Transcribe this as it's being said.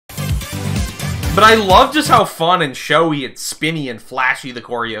But I love just how fun and showy and spinny and flashy the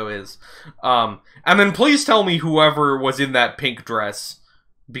choreo is. And then please tell me whoever was in that pink dress,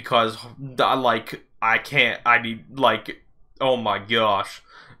 because, like, I can't, I need, like, oh my gosh.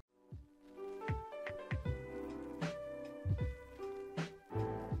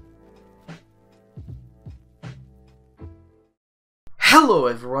 Hello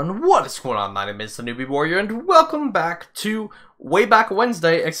everyone, what is going on? My name is the Newbie Warrior, and welcome back to Way Back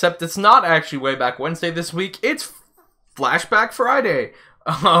Wednesday, except it's not actually Way Back Wednesday this week, it's Flashback Friday.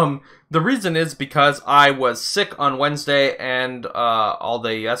 The reason is because I was sick on Wednesday and all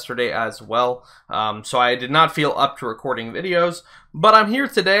day yesterday as well, so I did not feel up to recording videos, but I'm here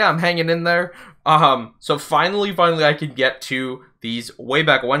today, I'm hanging in there. So finally I can get to these Way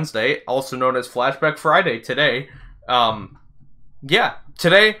Back Wednesday, also known as Flashback Friday today. Yeah,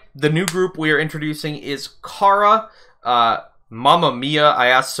 today, the new group we are introducing is Kara, Mamma Mia. I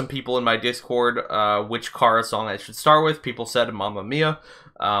asked some people in my Discord which Kara song I should start with. People said Mamma Mia.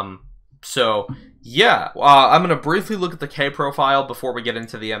 So, yeah, I'm going to briefly look at the K profile before we get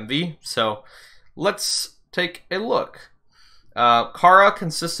into the MV. So, let's take a look. Kara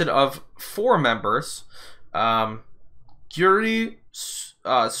consisted of 4 members. Gyuri,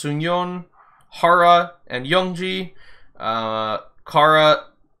 Sunyeon, Hara, and Youngji. Kara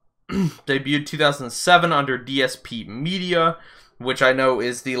debuted 2007 under DSP Media, which I know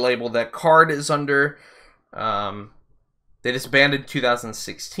is the label that Card is under. They disbanded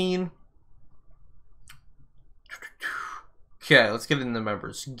 2016. Okay, let's get into the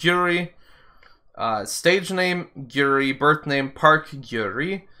members. Gyuri, stage name Gyuri, birth name Park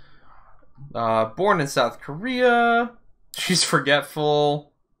Gyuri. Born in South Korea. She's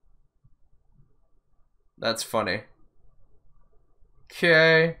forgetful. That's funny.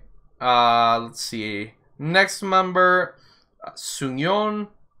 Okay, let's see. Next member, Sunyeon.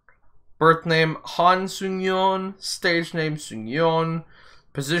 Birth name Han Sunyeon. Stage name Sunyeon.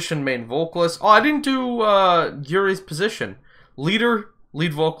 Position main vocalist. Oh, I didn't do Yuri's position. Leader,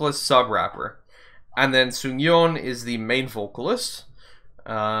 lead vocalist, sub rapper. And then Sunyeon is the main vocalist.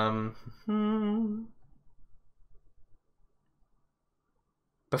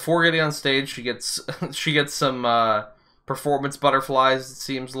 Before getting on stage, she gets some performance butterflies, it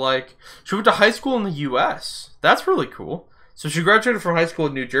seems like. She went to high school in the US. That's really cool. So she graduated from high school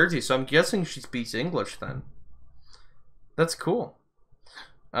in New Jersey, so I'm guessing she speaks English then. That's cool.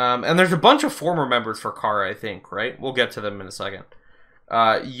 And there's a bunch of former members for Kara, I think, right? We'll get to them in a second.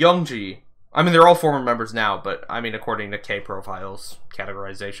 Youngji. I mean, they're all former members now, but I mean, according to K Profile's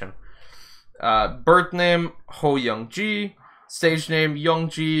categorization. Birth name, Ho Youngji. Stage name,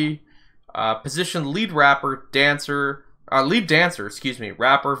 Youngji. Position, lead rapper, dancer... lead dancer, excuse me,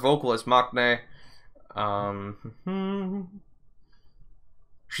 rapper, vocalist, maknae.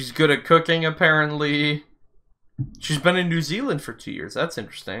 She's good at cooking, apparently. She's been in New Zealand for 2 years. That's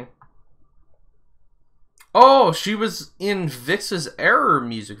interesting. Oh, she was in Vix's Error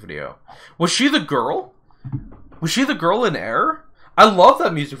music video. Was she the girl? Was she the girl in Error? I love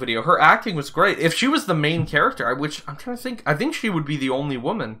that music video. Her acting was great. If she was the main character, which I'm trying to think, I think she would be the only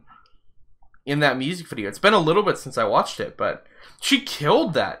woman in that music video. It's been a little bit since I watched it, but she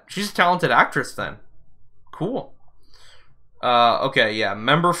killed that. She's a talented actress then. Cool. Okay, yeah.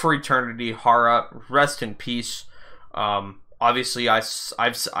 Member for Eternity, Hara, rest in peace. Obviously, I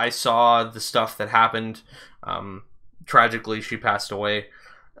saw the stuff that happened. Tragically, she passed away.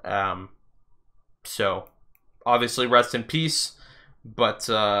 So, obviously, rest in peace. But,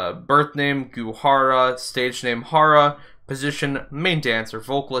 birth name, Guhara, stage name, Hara, position, main dancer,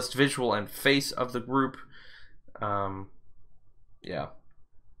 vocalist, visual, and face of the group. Yeah.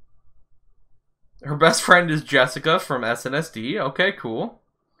 Her best friend is Jessica from SNSD. Okay, cool.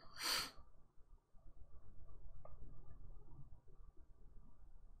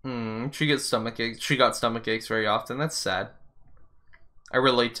 She gets stomach aches. She got stomach aches very often. That's sad. I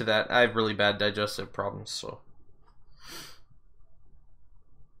relate to that. I have really bad digestive problems, so.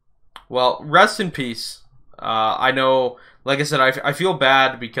 Well, rest in peace. I know, like I said, I feel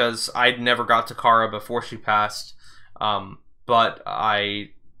bad because I never got to Kara before she passed. But I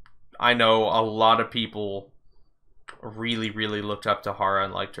know a lot of people really looked up to Hara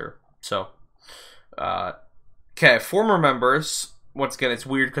and liked her. So, okay, former members. Once again, it's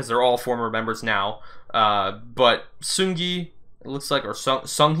weird because they're all former members now. But Sungi, it looks like, or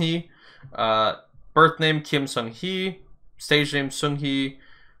Sunghee. Birth name Kim Sunghee. Stage name Sunghee.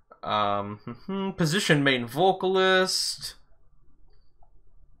 Position main vocalist.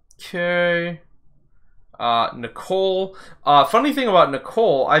 Okay. Nicole. Funny thing about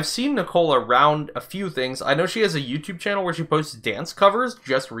Nicole, I've seen Nicole around a few things. I know she has a YouTube channel where she posts dance covers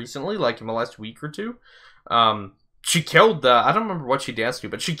just recently, like in the last week or two. She killed the, I don't remember what she danced to,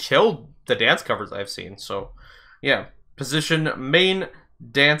 but she killed the dance covers I've seen. So, yeah. Position, main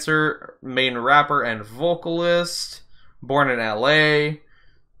dancer, main rapper, and vocalist. Born in LA.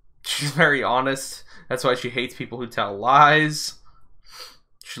 She's very honest. That's why she hates people who tell lies.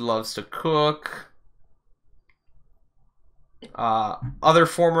 She loves to cook. Other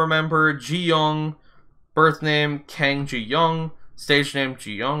former member, Ji Young. Birth name, Kang Ji Young. Stage name,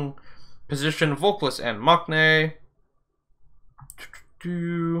 Ji Young. Position, vocalist and maknae.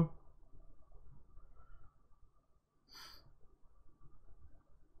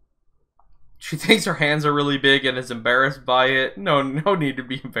 She thinks her hands are really big and is embarrassed by it. No need to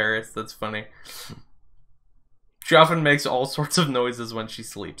be embarrassed. That's funny. She often makes all sorts of noises when she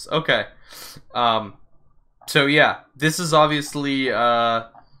sleeps. Okay. So yeah, this is obviously,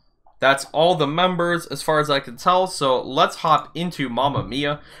 that's all the members as far as I can tell. So let's hop into Mamma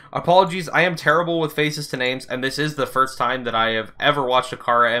Mia. Apologies, I am terrible with faces to names, and this is the first time that I have ever watched a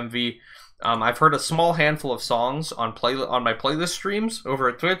Kara MV. I've heard a small handful of songs on my playlist streams over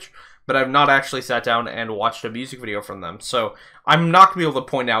at Twitch, but I've not actually sat down and watched a music video from them. So I'm not going to be able to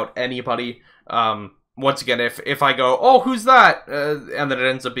point out anybody. Once again, if I go, oh, who's that? And then it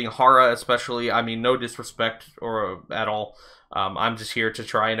ends up being Hara, especially, I mean, no disrespect or at all. I'm just here to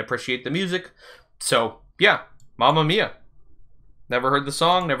try and appreciate the music. So, yeah, Mamma Mia. Never heard the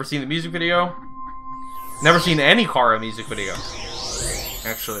song, never seen the music video. Never seen any Kara music video,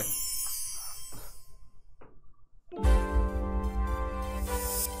 actually.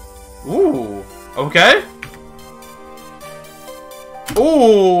 Ooh, okay.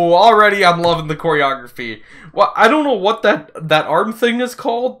 Ooh, already I'm loving the choreography. Well, I don't know what that arm thing is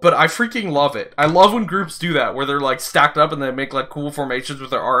called, but I freaking love it. I love when groups do that, where they're like stacked up and they make like cool formations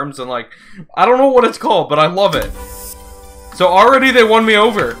with their arms and like, I don't know what it's called, but I love it. So already they won me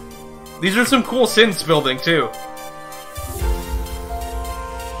over. These are some cool synths building too.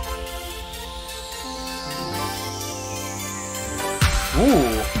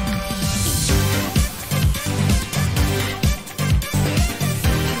 Ooh.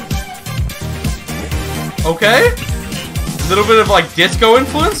 Okay. A little bit of like disco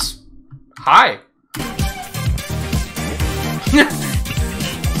influence. Hi.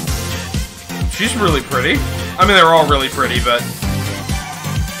 She's really pretty. I mean, they're all really pretty, but...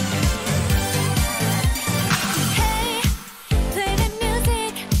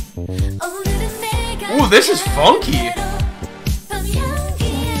 Ooh, this is funky.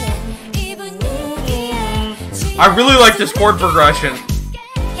 I really like this chord progression.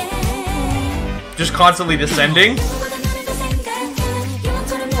 Just constantly descending.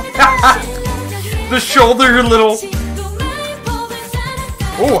 The shoulder little...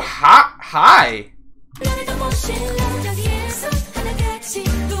 Oh, hi.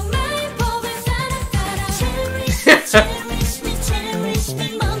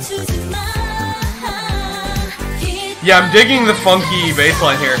 Yeah, I'm digging the funky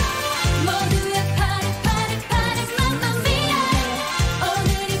bassline here.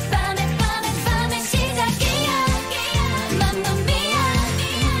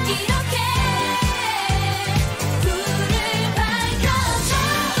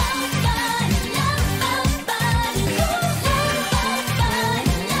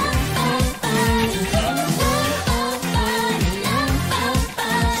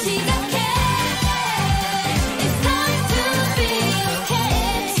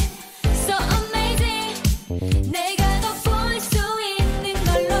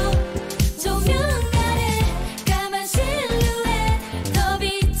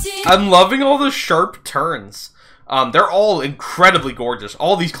 I'm loving all the sharp turns. They're all incredibly gorgeous.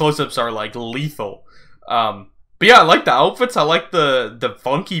 All these close-ups are like lethal. But yeah, I like the outfits. I like the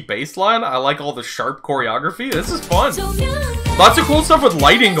funky bass line. I like all the sharp choreography. This is fun. Lots of cool stuff with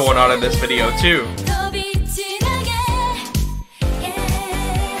lighting going on in this video too.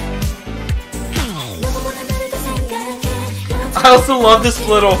 I also love this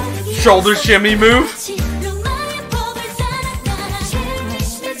little shoulder shimmy move.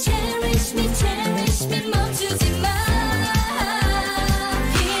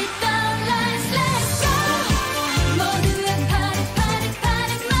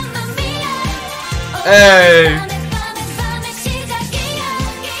 Hey!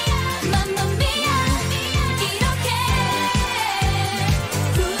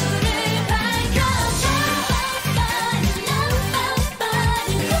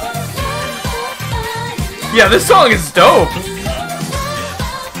 Yeah, this song is dope.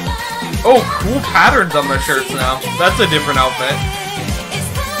 Oh, cool patterns on the shirts now. That's a different outfit.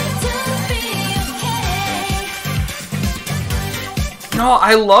 No,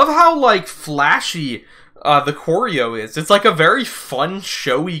 I love how, like, flashy the choreo is. It's like a very fun,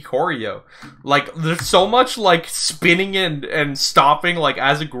 showy choreo. Like, there's so much, like, spinning and stopping, like,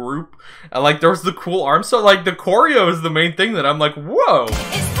 as a group. And, like, there's the cool arms. So, like, the choreo is the main thing that I'm like, whoa.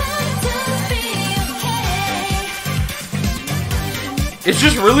 It's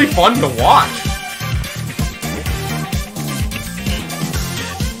just really fun to watch.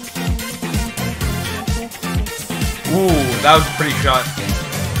 Ooh, that was a pretty shot.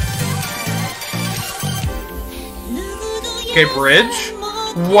 Okay, bridge.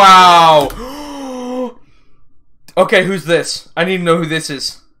 Wow. Okay, who's this? I need to know who this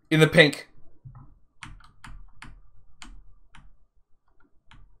is. In the pink.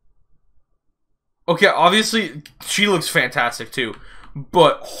 Okay, obviously, she looks fantastic too.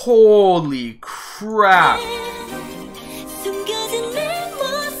 But holy crap.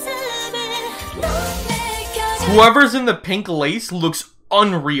 Whoever's in the pink lace looks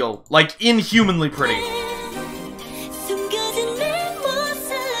unreal. Like, inhumanly pretty.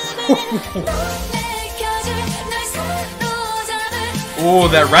 Oh,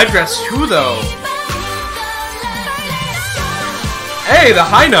 that red dress too, though. Hey, the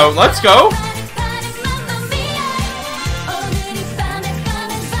high note. Let's go.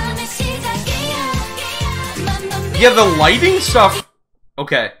 Yeah, the lighting stuff...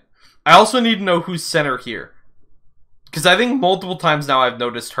 Okay. I also need to know who's center here. Because I think multiple times now I've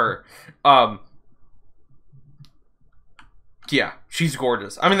noticed her. Yeah, she's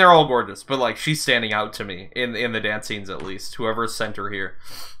gorgeous. I mean, they're all gorgeous, but, like, she's standing out to me in the dance scenes, at least. Whoever's center here.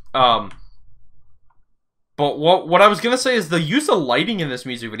 But what I was gonna say is the use of lighting in this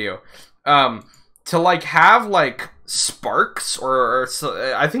music video. To, like, have, like, sparks, or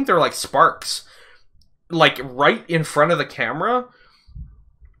I think they're, like, sparks, like, right in front of the camera.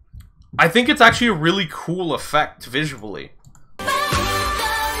 I think it's actually a really cool effect visually.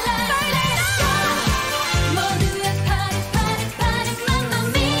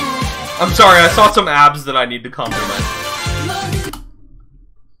 I'm sorry, I saw some abs that I need to compliment.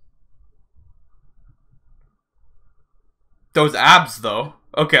 Those abs, though.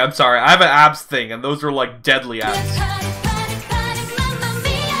 Okay, I'm sorry. I have an abs thing, and those are, like, deadly abs.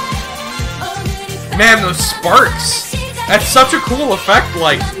 Man, those sparks! That's such a cool effect,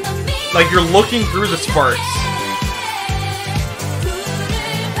 like you're looking through the sparks.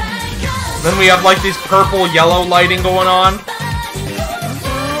 Then we have, like, this purple-yellow lighting going on.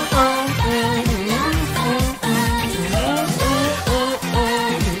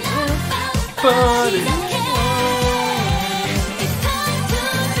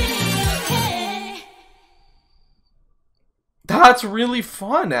 That's really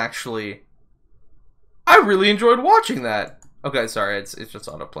fun, actually. I really enjoyed watching that. Okay, sorry, it's just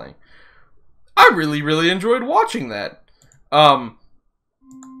auto-playing. I really enjoyed watching that.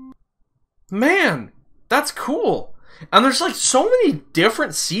 Man, that's cool. And there's, like, so many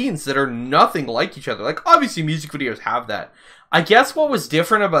different scenes that are nothing like each other. Like, obviously music videos have that. I guess what was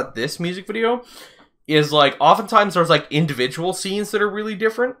different about this music video is, like, oftentimes there's, like, individual scenes that are really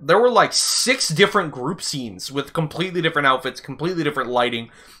different. There were, like, 6 different group scenes with completely different outfits, completely different lighting,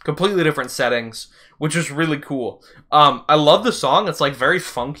 completely different settings, which is really cool. I love the song. It's, like, very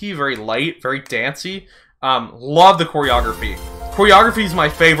funky, very light, very dancey. Love the choreography. Choreography is my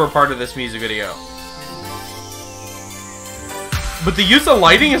favorite part of this music video. But the use of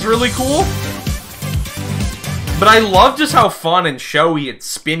lighting is really cool. But I love just how fun and showy and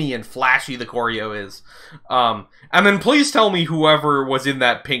spinny and flashy the choreo is. And then please tell me whoever was in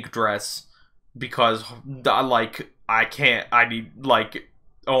that pink dress. Because, like, I can't, I need, like,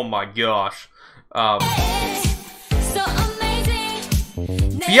 oh my gosh.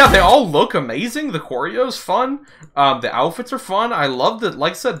 Yeah, they all look amazing. The choreo's fun. The outfits are fun. I love that,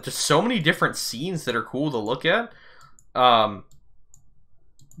 like I said, just so many different scenes that are cool to look at.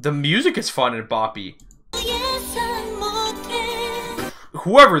 The music is fun and boppy.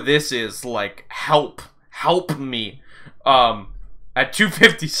 Whoever this is, like, help me. At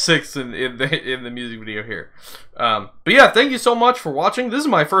 2:56 in the music video here. But yeah, thank you so much for watching. This is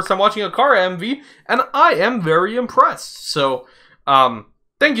my first time watching a Kara MV, and I am very impressed. So,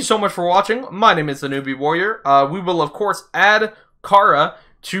 thank you so much for watching. My name is the Newbie Warrior. We will of course add Kara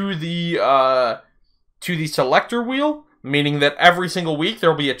to the selector wheel, meaning that every single week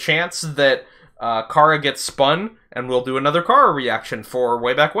there will be a chance that Kara gets spun, and we'll do another Kara reaction for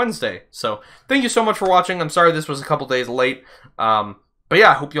Way Back Wednesday. So, thank you so much for watching. I'm sorry this was a couple days late. But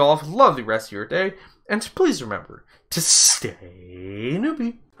yeah, I hope you all have a lovely rest of your day, And please remember to stay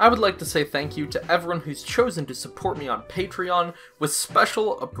newbie. I would like to say thank you to everyone who's chosen to support me on Patreon, with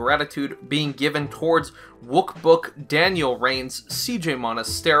special gratitude being given towards Wookbook, Daniel Rains, CJ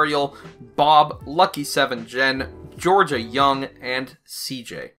Monasterial, Bob, Lucky7 Jen, Georgia Young, and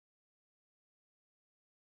CJ.